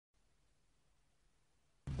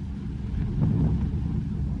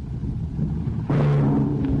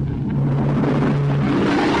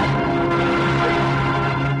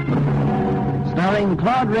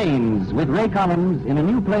Claude Rains with Ray Collins in a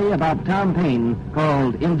new play about Tom Paine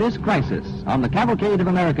called In This Crisis on the Cavalcade of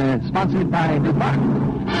America, sponsored by DuPont.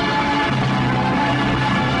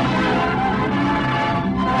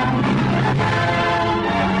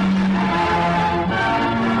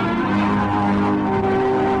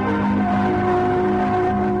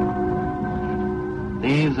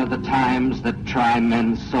 These are the times that try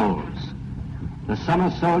men's souls. The summer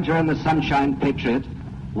soldier and the sunshine patriot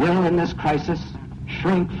will, in this crisis,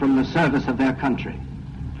 shrink from the service of their country.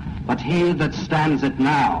 But he that stands it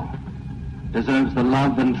now deserves the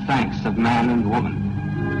love and thanks of man and woman.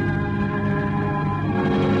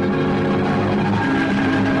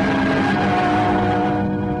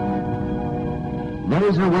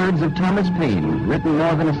 Those are words of Thomas Paine, written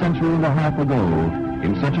more than a century and a half ago,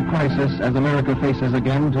 in such a crisis as America faces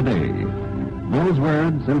again today. Those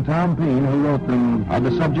words, and Tom Paine, who wrote them, are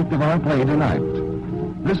the subject of our play tonight.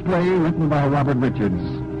 This play, written by Robert Richards,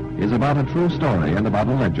 is about a true story and about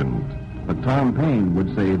a legend. But Tom Paine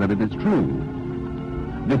would say that it is true.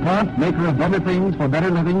 DuPont, maker of better things for better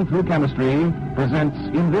living through chemistry, presents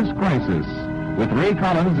In This Crisis, with Ray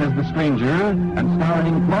Collins as the stranger and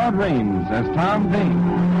starring Claude Rains as Tom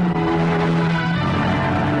Paine.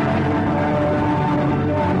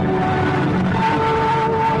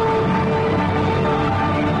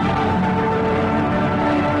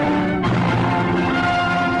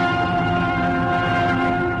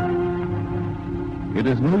 It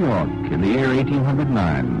is New York in the year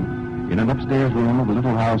 1809. In an upstairs room of a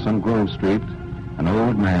little house on Grove Street, an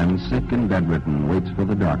old man, sick and bedridden, waits for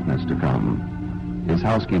the darkness to come. His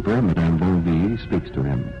housekeeper, Madame Bovee, speaks to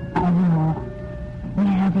him. Oh,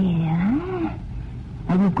 merveille.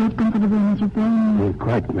 Are you quite comfortable, Monsieur Paine?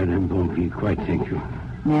 Quite, Madame Bovee, quite, thank you.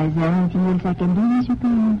 Is there anything else I can do, Monsieur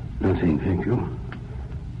Paine? Nothing, thank you.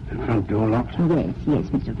 The front door locked? Yes,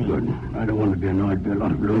 Mr. Paine. Good. I don't want to be annoyed by a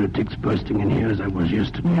lot of lunatics bursting in here as I was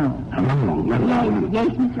yesterday. No. Come along, run along. Yes,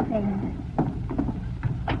 Mr. Paine.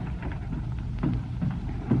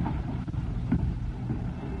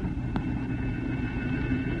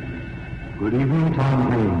 Good evening,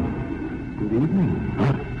 Tom Paine. Good evening.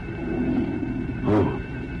 Huh? Oh.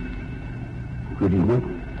 Good evening.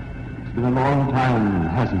 It's been a long time,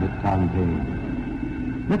 hasn't it, Tom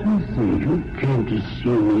Paine? Let me see. You came to see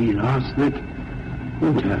me last night.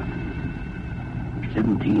 Winter.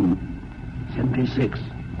 1776.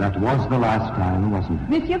 That was the last time, wasn't it?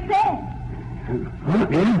 Monsieur Paine, Huh?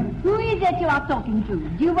 Yeah? who is it you are talking to?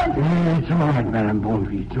 Do you want to... It's all right, Madame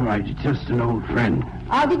Bovee. It's all right. It's just an old friend.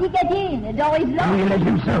 How did he get in? The door is He locked. let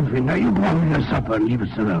himself in. Now you go on with your supper and leave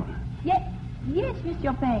us alone. Yes,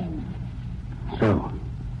 Monsieur Paine. So,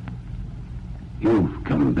 you've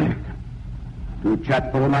come back. To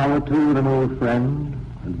chat for an hour or two with an old friend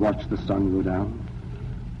and watch the sun go down.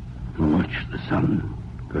 Watch the sun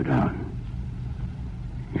go down.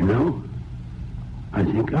 You know, I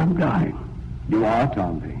think I'm dying. You are,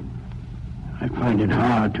 Tom Paine. I find it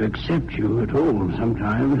hard to accept you at all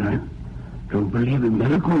sometimes. I don't believe in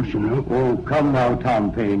miracles, you know. Oh, come now,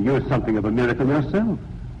 Tom Paine. You're something of a miracle yourself.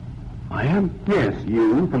 I am? Yes,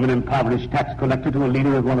 you, from an impoverished tax collector to a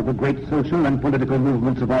leader of one of the great social and political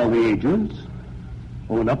movements of all the ages.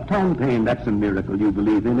 Own up, Tom Paine. That's a miracle you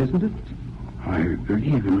believe in, isn't it? I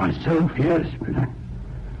believe in myself, yes, but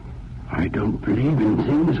I don't believe in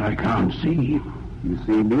things I can't see. You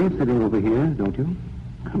see me sitting over here, don't you?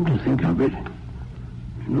 Come to think of it,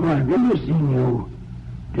 you know, I've never seen you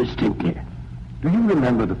distinctly. Do you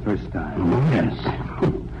remember the first time? Oh, yes.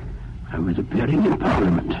 I was appearing in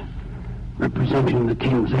Parliament, representing the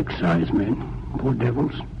King's excisemen, poor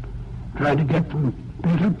devils, trying to get them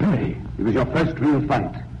better pay. It was your first real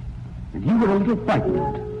fight. And you were a little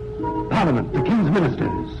frightened. Parliament, the King's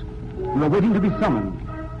ministers. You were waiting to be summoned.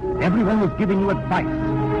 Everyone was giving you advice.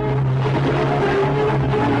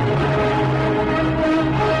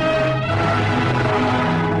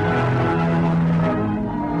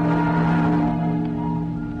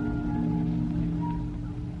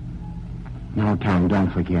 No, Tom,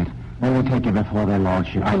 don't forget. They will take you before their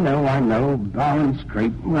lordship. I know. Balance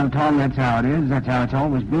straight. Well, Tom, that's how it is. That's how it's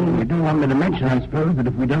always been. You don't want me to mention, I suppose, that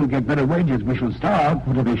if we don't get better wages, we shall starve.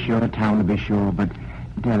 Oh, to be sure, Tom, to be sure, but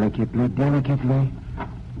delicately.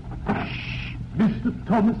 Shh. Mr.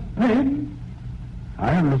 Thomas Paine?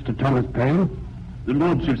 I am Mr. Thomas Paine. The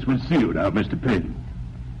lordships will see you now, Mr. Paine.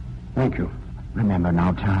 Thank you. Remember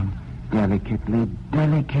now, Tom, delicately.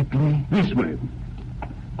 This way.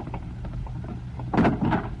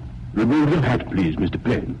 Remove your hat, please, Mr.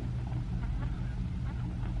 Paine.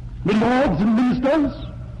 The lords and ministers,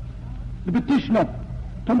 the petitioner,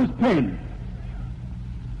 Thomas Paine.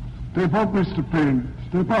 Step up, Mr. Paine.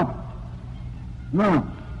 Step up. No.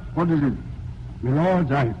 What is it? My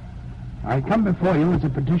lords, I come before you as a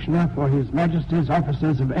petitioner for His Majesty's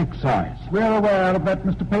officers of excise. We're aware of that,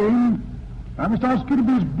 Mr. Payne. I must ask you to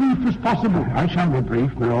be as brief as possible. I shall be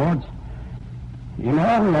brief, my lords. In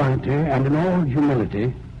all loyalty and in all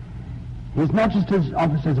humility, His Majesty's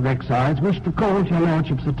officers of excise wish to call to your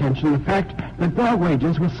lordship's attention the fact that their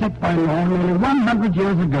wages were set by law nearly 100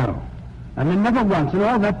 years ago, and have never once in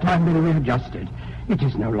all that time been readjusted. It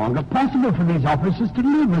is no longer possible for these officers to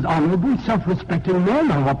live as honorable, self-respecting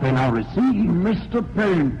men on what they now receive. Mr.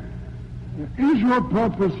 Payne, is your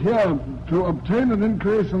purpose here to obtain an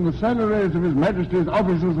increase in the salaries of His Majesty's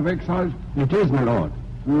officers of excise? It is, my lord.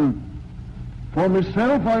 For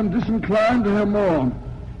myself, I am disinclined to hear more.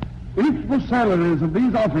 If the salaries of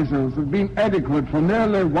these officers have been adequate for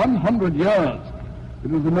nearly 100 years,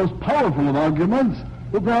 it is the most powerful of arguments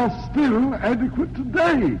that they are still adequate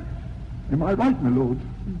today. Am I right, my lord?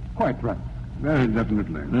 Quite right. Very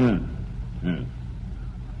definitely. Yes.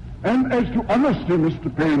 And as to honesty,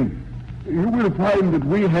 Mr. Payne, you will find that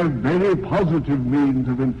we have very positive means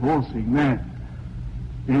of enforcing that.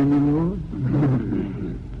 Eh, my lord?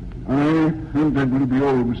 I think that will be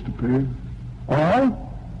all, Mr. Payne. All?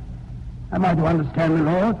 Am I to understand,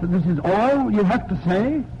 my lord, that this is all you have to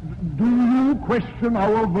say? Do you question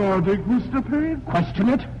our verdict, Mr. Payne? Question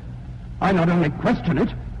it? I not only question it,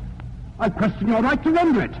 I question your right to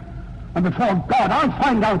render it. And before God, I'll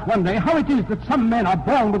find out one day how it is that some men are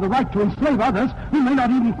born with the right to enslave others who may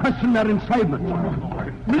not even question their enslavement.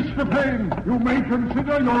 Mr. Payne, you may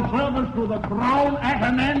consider your service to the Crown at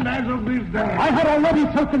an end as of this day. I had already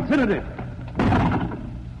so considered it.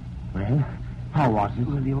 Well, how was it?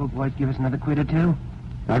 Will the old boys give us another quid or two?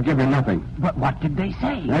 I'll give you nothing. But what did they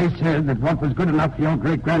say? They said that what was good enough for your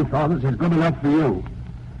great-grandfathers is good enough for you.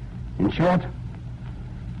 In short,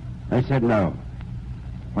 they said no.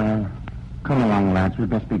 Well, come along, lads. We'd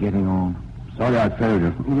best be getting on. Sorry I failed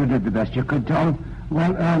you. You did the best you could, Tom.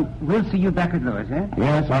 Well, we'll see you back at Lewis, eh?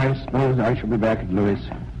 Yes, I suppose I shall be back at Lewis.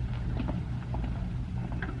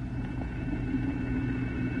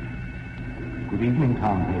 Good evening,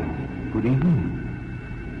 Tom Payne. Good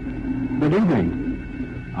evening. Good evening.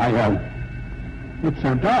 It's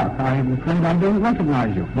so dark. I'm afraid I don't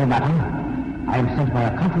recognize you. No matter. I am sent by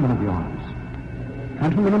a countryman of yours.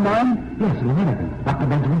 Countryman of mine? Yes, an American. Dr.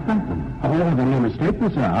 Benjamin Franklin. Oh, then you mistake me,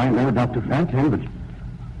 sir. I know Dr. Franklin, but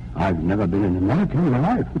I've never been in America in my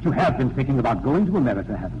life. But you have been thinking about going to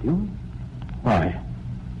America, haven't you? Why?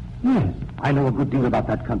 Yes. I know a good deal about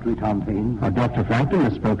that country, Tom Payne. Dr. Franklin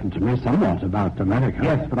has spoken to me somewhat about America.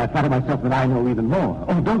 Yes, but I flatter myself that I know even more.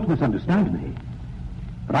 Oh, don't misunderstand me.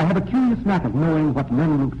 But I have a curious knack of knowing what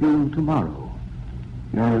men will feel tomorrow.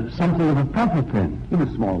 You're something of a prophet, then. In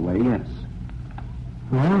a small way, yes.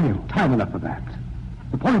 Who are you? Time enough for that.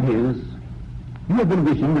 The point is, you have been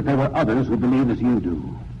wishing that there were others who believe as you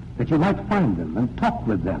do, that you might find them and talk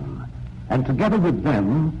with them, and together with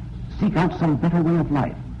them, seek out some better way of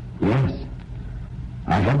life. Yes.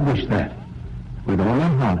 I have wished that. With all my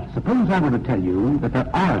heart. Suppose I were to tell you that there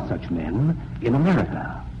are such men in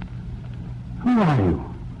America. Who are you?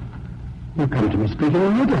 You come to me speaking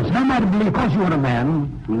in riddles. How am I to believe? Because you are a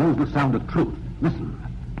man who knows the sound of truth. Listen.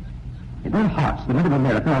 In their hearts, the men of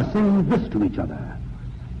America are saying this to each other,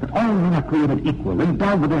 that all men are created equal,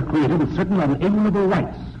 endowed with their Creator with certain unalienable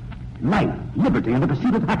rights, life, liberty, and the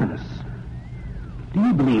pursuit of happiness. Do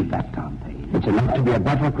you believe that, Tom Payne? It's enough to be a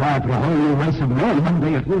battle cry for a whole new race of men. One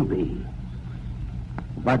day it will be.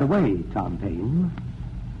 By the way, Tom Payne,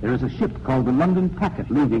 there is a ship called the London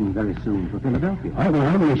Packet leaving very soon for Philadelphia. I was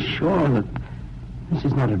only sure that this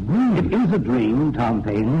is not a dream. It is a dream, Tom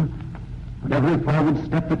Payne. But every forward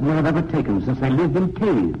step that men have ever taken since they lived in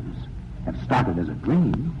caves have started as a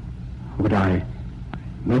dream. Would I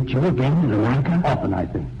meet you again in America? Often, I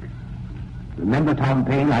think. Remember, Tom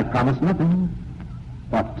Payne, I promise nothing.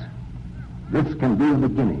 But this can be a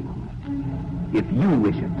beginning, if you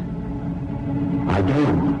wish it. I do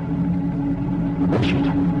wish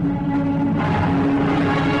it.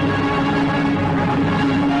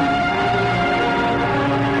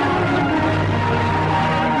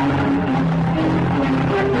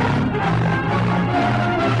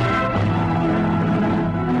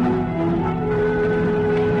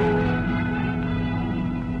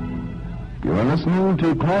 Listening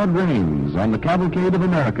to Claude Rains on the Cavalcade of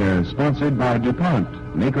America, sponsored by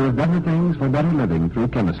DuPont, maker of better things for better living through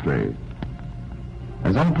chemistry.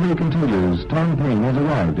 As our play continues, Tom Payne has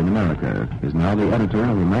arrived in America, is now the editor of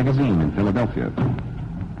a magazine in Philadelphia.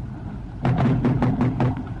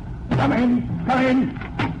 Come in, come in.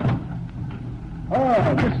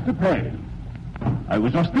 Oh, Mr. Payne. I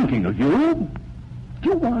was just thinking of you.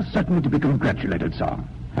 You are certainly to be congratulated, sir.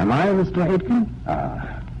 Am I, Mr. Aitken?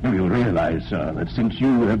 Do you realize, sir, that since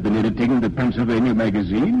you have been editing the Pennsylvania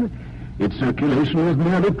magazine, its circulation has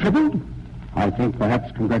nearly tripled? I think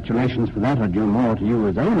perhaps congratulations for that are due more to you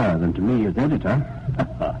as owner than to me as editor.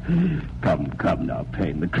 Come now,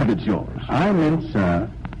 Payne. The credit's yours. I meant, sir,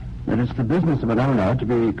 that it's the business of an owner to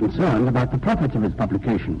be concerned about the profits of his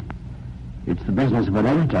publication. It's the business of an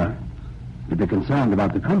editor to be concerned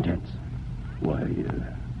about the contents. Why,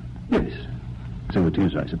 yes. So it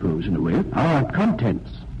is, I suppose, in a way. Our contents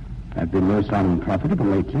have been most unprofitable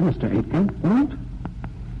lately, Mr. Aitken. What?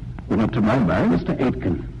 Well, not to my mind. Mr.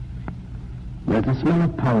 Aitken, there's a smell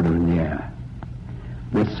of powder in the air.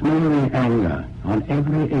 There's smoldering anger on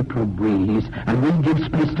every April breeze, and we give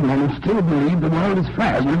space to men who still believe the world is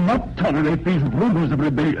fair. I will not tolerate these rumors of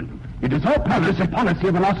rebellion. It is our policy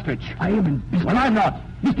of an ostrich. I am in business. Well, I'm not.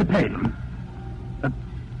 Mr. Payne.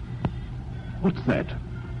 What's that?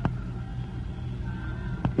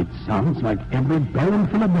 It sounds like every bell in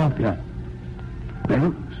Philadelphia.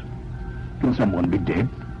 Bells? Can someone be dead?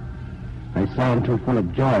 They sound too full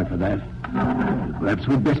of joy for that. Perhaps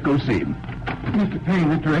we'd best go see him. Mr. Payne,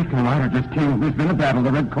 Mr. Aitken and I are just came. There's been a battle.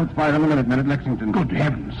 The Redcoats fired on the Minutemen at Lexington. Good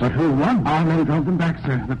heavens. But who won? Our men drove them back,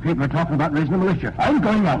 sir. The people are talking about raising a militia. I'm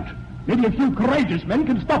going out. Maybe a few courageous men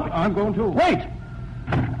can stop it. I'm going too. Wait!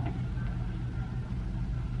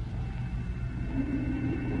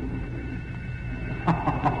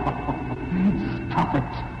 Stop it.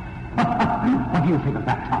 What do you think of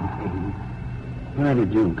that, Tom Payne? Where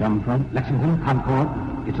did you come from? Lexington, Concord.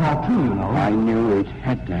 It's all true, you know. I knew it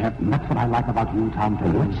had to happen. That's what I like about you, Tom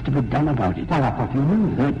Payne. What's to be done about it? Why, I thought you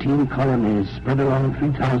knew. 13 colonies spread along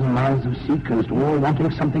 3,000 miles of seacoast, all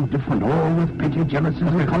wanting something different, all with petty jealousies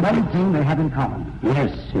and conflicts. One thing they have in common.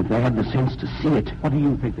 Yes, if they had the sense to see it. What do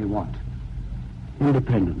you think they want?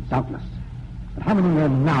 Independence. Doubtless. But how many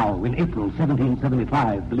men now, in April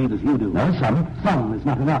 1775, believe as you do? Well, some. Some is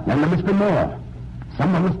not enough. Then there must be more.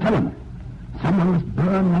 Someone must tell them. Someone must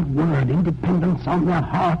burn that word, independence, on their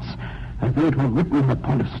hearts, as though it were written on the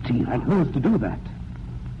point of steel. And who is to do that?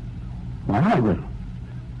 Why, I will,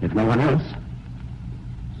 if no one else.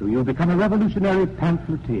 So you'll become a revolutionary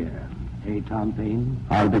pamphleteer, eh, Tom Payne?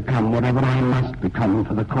 I'll become whatever I must become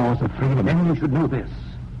for the cause of freedom. Then you should know this.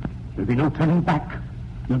 There'll be no turning back.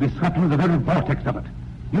 You'll be swept into the very vortex of it.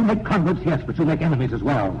 You make converts, yes, but you make enemies as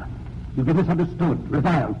well. You'll be misunderstood,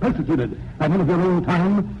 reviled, persecuted by men of your own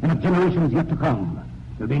time and of generations yet to come.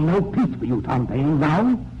 There'll be no peace for you, Tom Payne,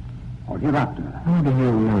 now or hereafter. How do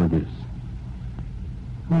you know this?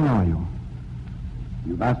 Who are you?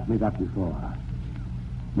 You've asked me that before.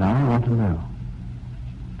 Now I want to know.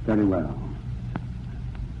 Very well.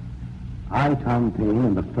 I, Tom Payne,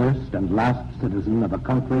 am the first and last citizen of a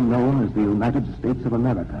country known as the United States of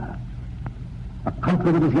America. A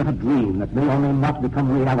country that is yet a dream that may or may not become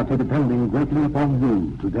reality depending greatly upon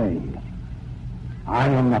you today. I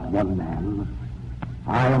am not one man.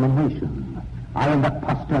 I am a nation. I am that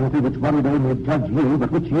posterity which one day may judge you,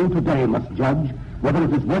 but which you today must judge whether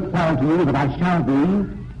it is worthwhile to you that I shall be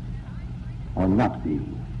or not be.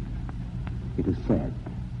 It is said.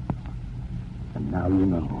 And now you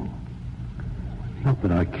know. Not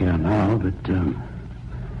that I care now, but,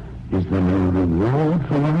 is there no reward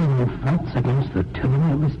for one who fights against the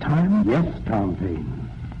tyranny of this time? Yes, Tom Payne.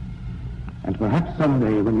 And perhaps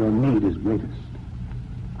someday when your need is greatest,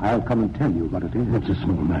 I'll come and tell you what it is. It's a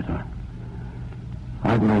small matter.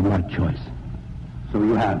 I've made my choice. So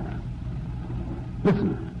you have.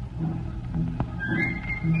 Listen.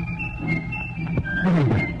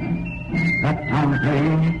 That Tom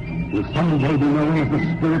Payne will someday be known as the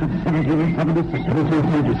spirit of 1776.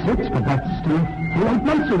 1776, but that's still 8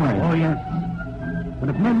 months away. Oh, yes. But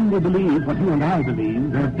if men will believe what you and I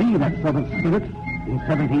believe, there'll be that sort of spirit in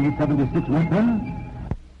 1776, won't there?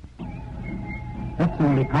 That's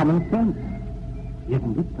only common sense,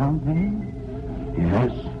 isn't it, Tom Payne?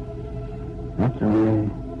 Yes. That's only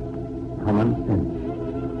common sense.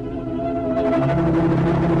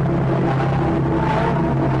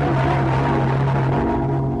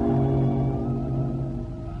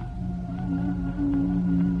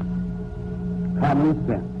 Common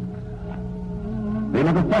sense. They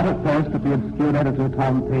never thought at first that the obscure editor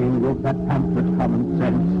Tom Payne wrote that pamphlet, Common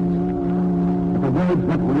Sense. But the words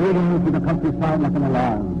went wailing through the countryside like an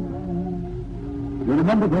alarm. You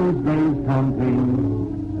remember those days, Tom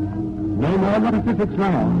Payne? No more metaphysics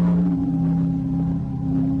now.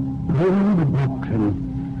 Bring the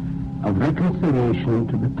doctrine of reconciliation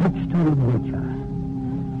to the touchstone of nature.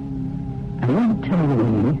 And you tell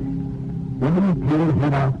me, women pay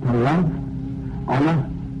hereafter love, honor,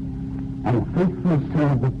 and faithfully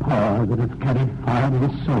serve the power that has carried fire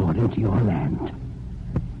and sword into your land.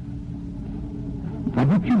 But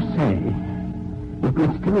if you say you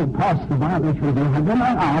can still pass the violation of your then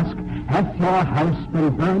I ask, hath your house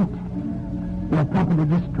been burnt, your property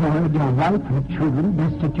destroyed, your wife and children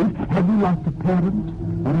destitute? Have you lost a parent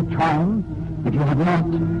or a child? If you have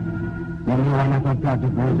not, then you are not a judge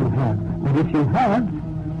of those who have. But if you have,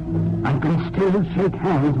 and can still shake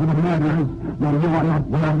hands with the murderers, then you are not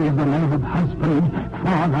worthy of the name of husband,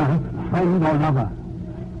 father, friend, or lover.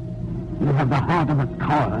 You have the heart of a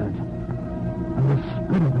coward and the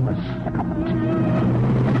spirit of a sycophant.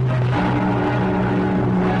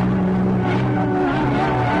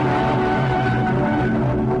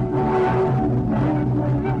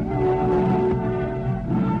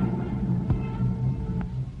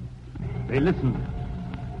 They listened.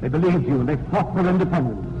 They believed you. They fought for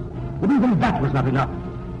independence. But even that was not enough.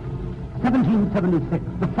 1776,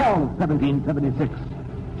 the fall of 1776.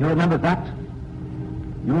 Do you remember that?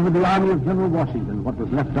 You were with the army of General Washington, what was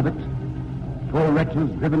left of it. Poor wretches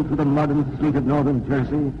driven through the mud and sleet of northern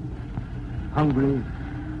Jersey, hungry,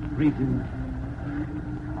 freezing.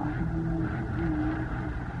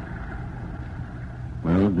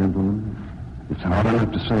 Well, gentlemen, it's hard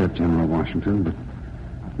enough to say it, General Washington, but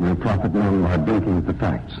we're profit men by blinking at the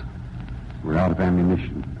facts. We're out of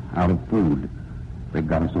ammunition, out of food. They've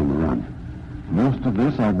got us on the run. Most of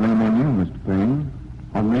this I blame on you, Mr. Payne.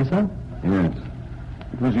 On me, sir? Yes.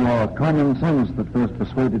 It was your common sense that first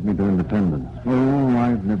persuaded me to independence. Oh,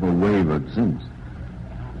 I've never wavered since.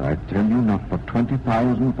 I tell you, not for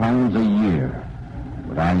 £20,000 a year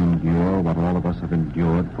would I endure what all of us have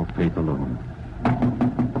endured for faith alone.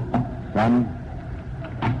 Son,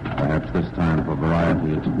 perhaps this time, for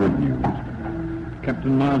variety, it's good news.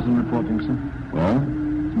 Captain Marsden reporting, sir. Well?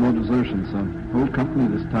 It's more desertion, sir. Whole company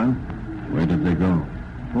this time. Where did they go?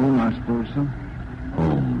 Home, I suppose, sir.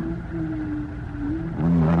 Home. I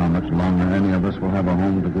wonder how much longer any of us will have a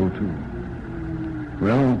home to go to.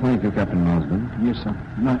 Well, thank you, Captain Marsden. Yes, sir.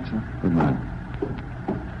 Good night, sir. Good night.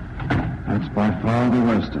 That's by far the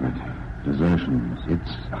worst of it. Desertions.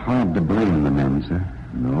 It's hard to blame the men, sir.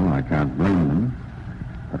 No, I can't blame them.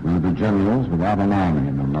 But we'll be generals without an army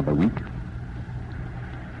in another week.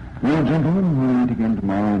 Well, gentlemen, we'll meet again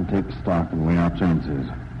tomorrow and take stock and weigh our chances.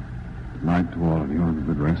 Good night to all of you and a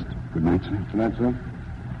good rest. Good night, sir. Good night, sir.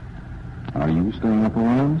 Are you staying up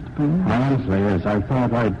around, Mr. Payne? Honestly, yes. I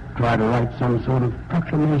thought I'd try to write some sort of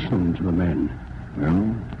proclamation to the men.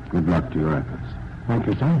 Well, good luck to your efforts. Thank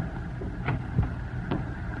you, sir.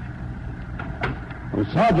 Oh,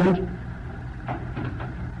 Sergeant.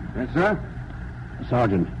 Yes, sir?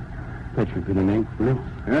 Sergeant, fetch your pen and ink, will you?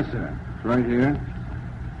 Yes, sir. It's right here.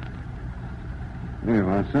 Here you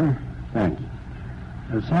are, sir. Thanks.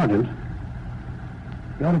 Sergeant,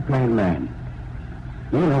 you're a plain man.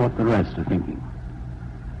 You know what the rest are thinking.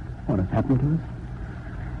 What has happened to us?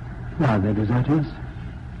 Why, they desert us?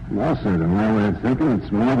 No, sir, to my way of thinking,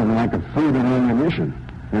 it's more than like a food and ammunition.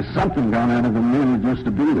 There's something gone out of the men that used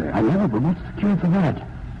to be there. I know, but what's the cure for that?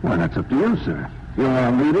 Well, that's up to you, sir. You're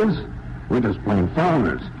our leaders. We're just plain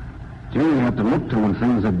foreigners. It's you have to look to when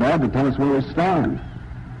things are bad to tell us where we stand.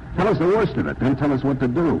 Tell us the worst of it, then tell us what to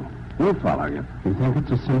do. We'll follow you. You think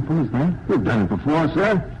it's as simple as that? We've done it before,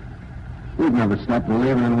 sir. We've never stopped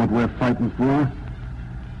believing in what we're fighting for.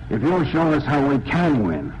 If you'll show us how we can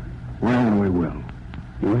win, well, we will.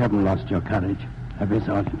 You haven't lost your courage, have you,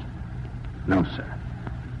 Sergeant? No, sir.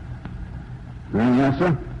 Anything else,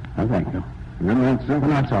 sir? Oh, thank you. Good night, sir. Good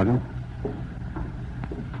night, Sergeant.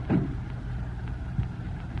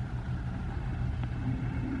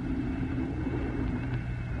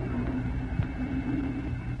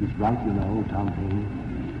 He's right, you know, Tom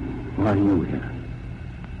Payne. Why are you here?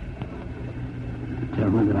 To tell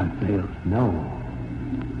me that I failed? No.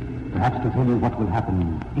 Perhaps to tell you what will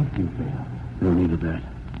happen if you fail. No need of that.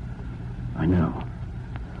 I know.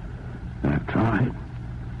 I've tried.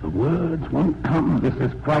 The words won't come. This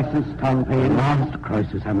is crisis, Tom Payne. Last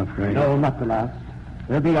crisis, I'm afraid. No, not the last.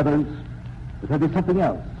 There'll be others. But there'll be something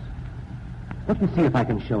else. Let me see if I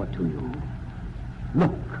can show it to you.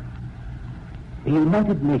 Look. A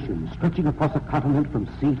United Nations stretching across a continent from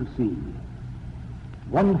sea to sea.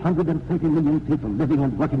 130 million people living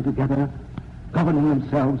and working together, governing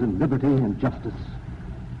themselves in liberty and justice.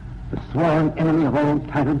 The sworn enemy of all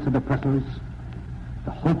tyrants and oppressors.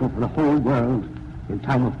 The hope of the whole world in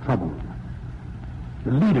time of trouble.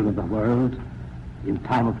 The leader of the world in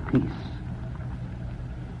time of peace.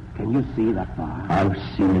 Can you see that far? I've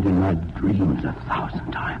seen it in my dreams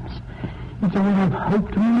 1,000 times. It's all I've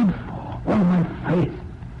hoped and lived for, all my faith.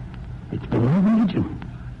 It's been my religion.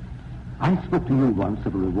 I spoke to you once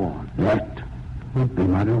of a reward. That would be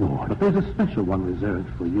my reward. But there's a special one reserved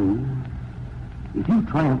for you. If you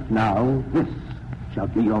triumph now, this shall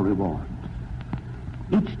be your reward.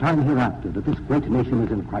 Each time hereafter that this great nation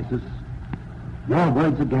is in crisis, your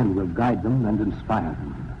words again will guide them and inspire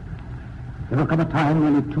them. There will come a time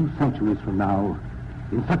nearly 2 centuries from now,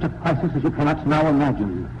 in such a crisis as you cannot now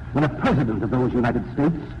imagine, when a president of those United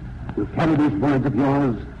States will carry these words of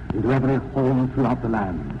yours into every home throughout the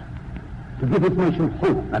land, to give his nation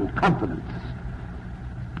hope and confidence.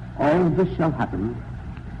 All this shall happen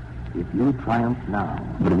if you triumph now.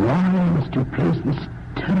 But why must you place this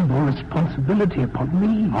terrible responsibility upon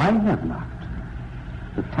me? I have not.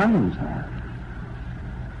 The times have.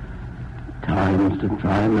 Times to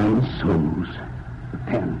try men's souls. The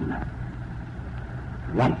pen.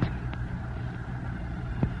 Right.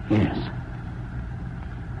 Yes.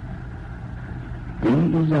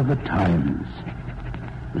 These are the times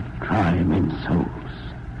that try men's souls.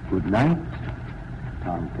 Good night,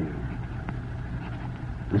 Tom Paine.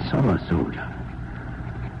 The summer soldier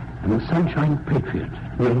and the sunshine patriot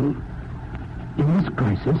will, in this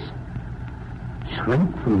crisis,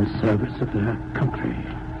 shrink from the service of their country.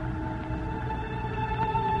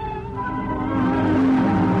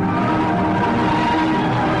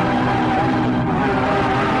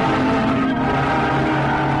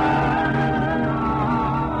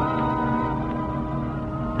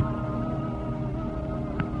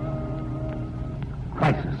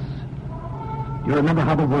 You remember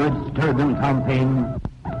how the words stirred them, Tom Paine?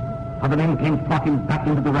 How the men came flocking back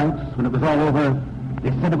into the ranks when it was all over? They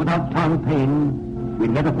said that without Tom Paine, we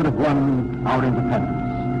never could have won our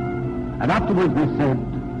independence. And afterwards they said,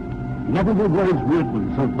 never were words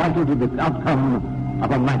written so vital to the outcome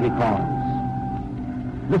of a mighty cause.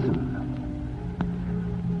 Listen.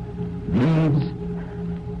 These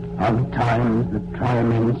are the times that try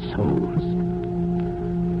men's souls.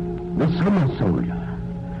 The summer soldier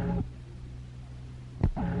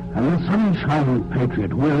and the sunshine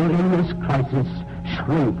patriot will, in this crisis,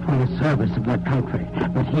 shrink from the service of their country.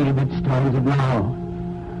 But he that stands it now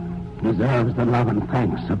deserves the love and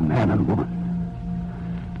thanks of man and woman.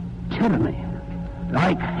 Tyranny,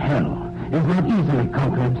 like hell, is not easily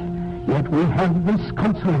conquered, yet we have this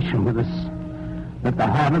consolation with us, that the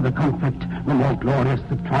harder the conflict, the more glorious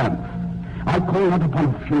the triumph. I call not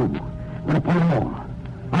upon few, but upon all.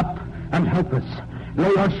 Up and help us. Lay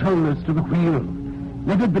your shoulders to the wheel.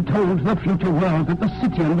 Let it be told to the future world that the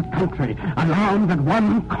city and the country, alarmed at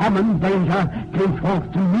one common danger, came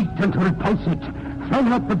forth to meet and to repulse it. Throw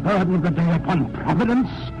not the burden of the day upon Providence,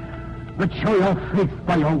 but show your faith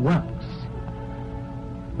by your works.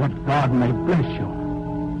 That God may bless you.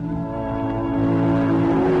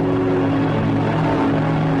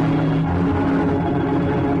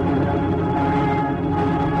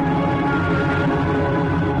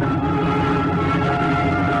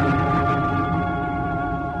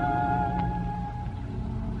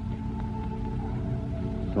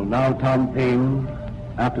 Now, Tom Paine,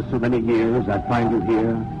 after so many years, I find you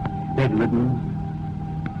here, bedridden,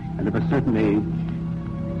 and of a certain age,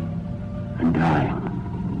 and dying.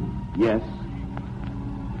 Yes.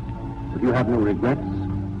 But you have no regrets?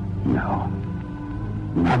 No.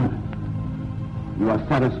 None. You are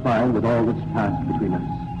satisfied with all that's passed between us?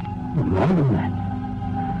 More than that.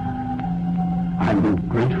 I'm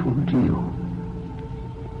grateful to you.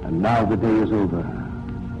 And now the day is over.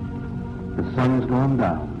 The sun's gone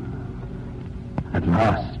down. At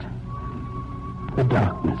last, the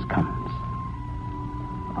darkness comes.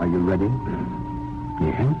 Are you ready?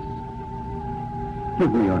 Yes.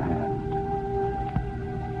 Give me your hand.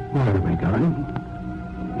 Where are we going?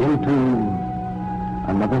 Into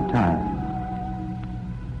another time.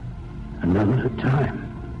 Another time.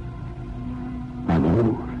 I'm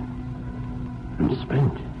old and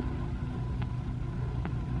spent.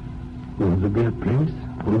 Will there be a place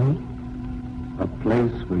for me? A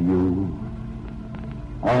place for you.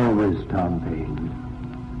 Always, Tom Paine.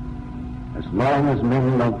 As long as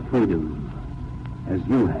men love freedom, as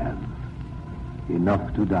you have,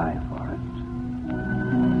 enough to die for it.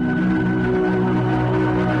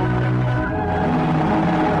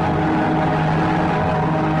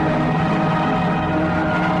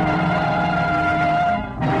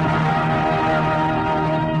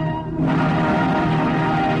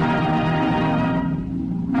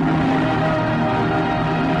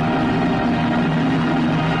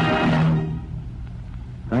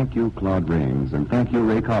 Thank you, Claude Rains, and thank you,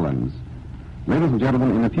 Ray Collins. Ladies and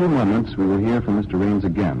gentlemen, in a few moments we will hear from Mr. Rains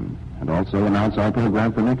again, and also announce our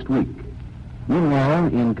program for next week. Meanwhile,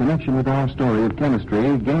 in connection with our story of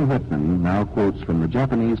chemistry, Game Whitman now quotes from the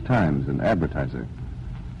Japanese Times and Advertiser.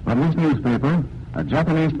 From this newspaper, a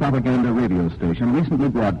Japanese propaganda radio station recently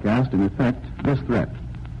broadcast, in effect, this threat.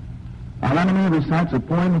 Our enemy recites a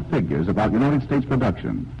poem of figures about United States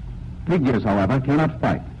production. Figures, however, cannot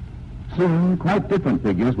fight. Soon, quite different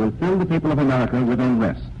figures will fill the people of America with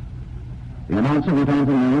unrest. The announcer went on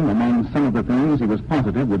to name, among some of the things he was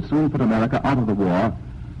positive would soon put America out of the war,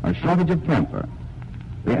 a shortage of camphor.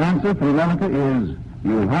 The answer from America is,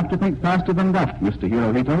 you'll have to think faster than that, Mr.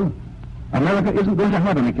 Hirohito. America isn't going to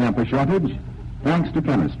have any camphor shortage, thanks to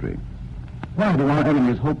chemistry. Why do our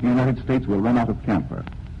enemies hope the United States will run out of camphor?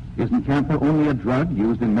 Isn't camphor only a drug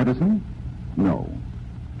used in medicine? No.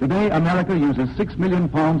 Today, America uses 6 million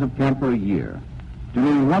pounds of camphor a year. To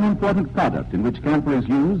name one important product in which camphor is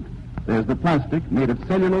used, there's the plastic made of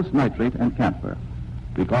cellulose nitrate and camphor.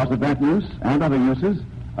 Because of that use and other uses,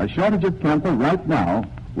 a shortage of camphor right now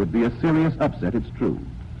would be a serious upset, it's true.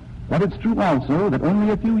 But it's true also that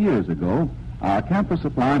only a few years ago, our camphor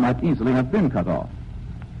supply might easily have been cut off.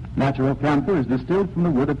 Natural camphor is distilled from the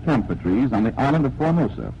wood of camphor trees on the island of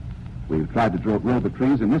Formosa. We've tried to grow the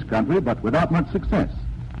trees in this country, but without much success.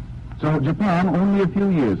 So Japan, only a few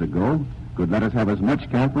years ago, could let us have as much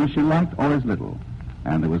camphor as she liked or as little.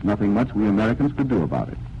 And there was nothing much we Americans could do about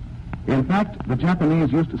it. In fact, the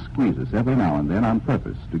Japanese used to squeeze us every now and then on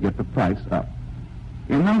purpose to get the price up.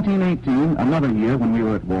 In 1918, another year when we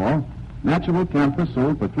were at war, natural camphor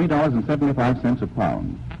sold for $3.75 a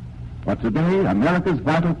pound. But today, America's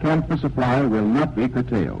vital camphor supply will not be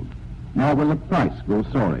curtailed, nor will the price go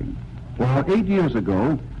soaring. For 8 years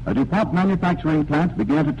ago, a DuPont manufacturing plant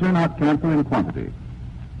began to turn out camphor in quantity.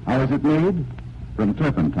 How is it made? From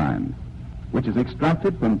turpentine, which is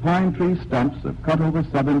extracted from pine tree stumps of cut-over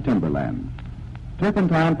southern timberland.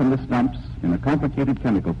 Turpentine from the stumps, in a complicated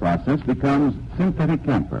chemical process, becomes synthetic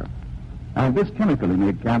camphor. And this chemically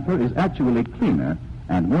made camphor is actually cleaner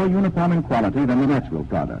and more uniform in quality than the natural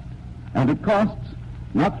product. And it costs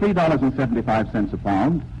not $3.75 a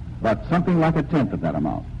pound, but something like a tenth of that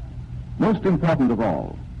amount. Most important of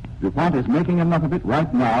all, DuPont is making enough of it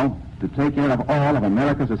right now to take care of all of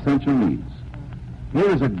America's essential needs. Here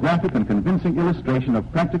is a graphic and convincing illustration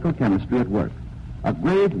of practical chemistry at work. A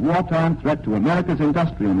grave wartime threat to America's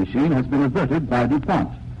industrial machine has been averted by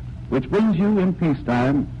DuPont, which brings you in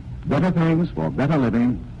peacetime better things for better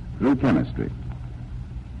living through chemistry.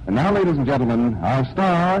 And now, ladies and gentlemen, our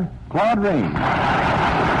star, Claude Rains.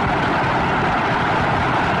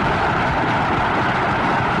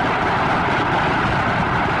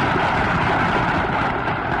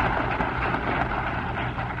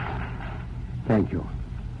 Thank you.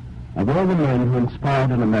 Of all the men who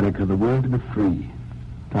inspired in America the will to be free,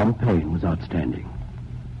 Tom Paine was outstanding.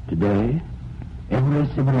 Today, every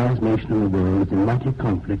civilized nation in the world is in mighty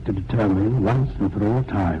conflict to determine once and for all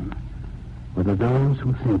time whether those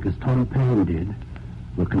who think as Tom Paine did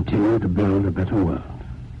will continue to build a better world,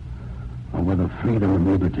 or whether freedom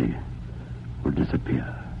and liberty will disappear.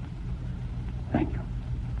 Thank you.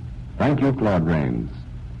 Thank you, Claude Rains.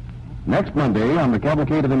 Next Monday on the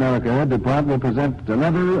Cavalcade of America, DuPont will present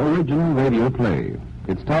another original radio play.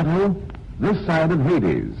 Its title, This Side of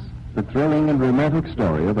Hades, the thrilling and romantic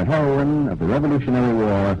story of a heroine of the Revolutionary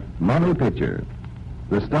War, Molly Pitcher.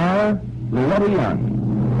 The star, Loretta Young.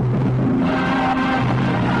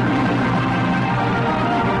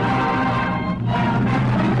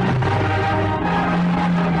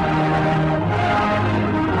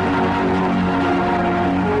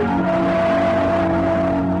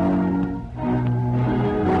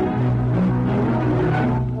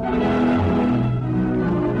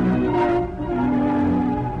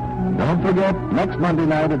 Don't forget, next Monday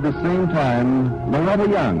night at the same time, Loretta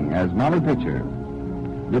Young as Molly Pitcher.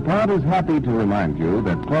 DuPont is happy to remind you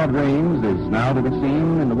that Claude Rains is now to be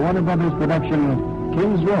seen in the Warner Brothers production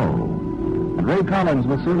King's Row. And Ray Collins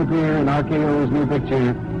will soon appear in RKO's new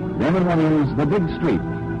picture, Damon Williams' The Big Street.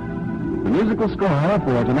 The musical score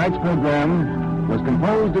for tonight's program was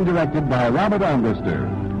composed and directed by Robert Armbruster.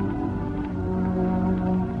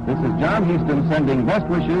 This is John Heaston sending best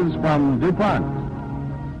wishes from DuPont.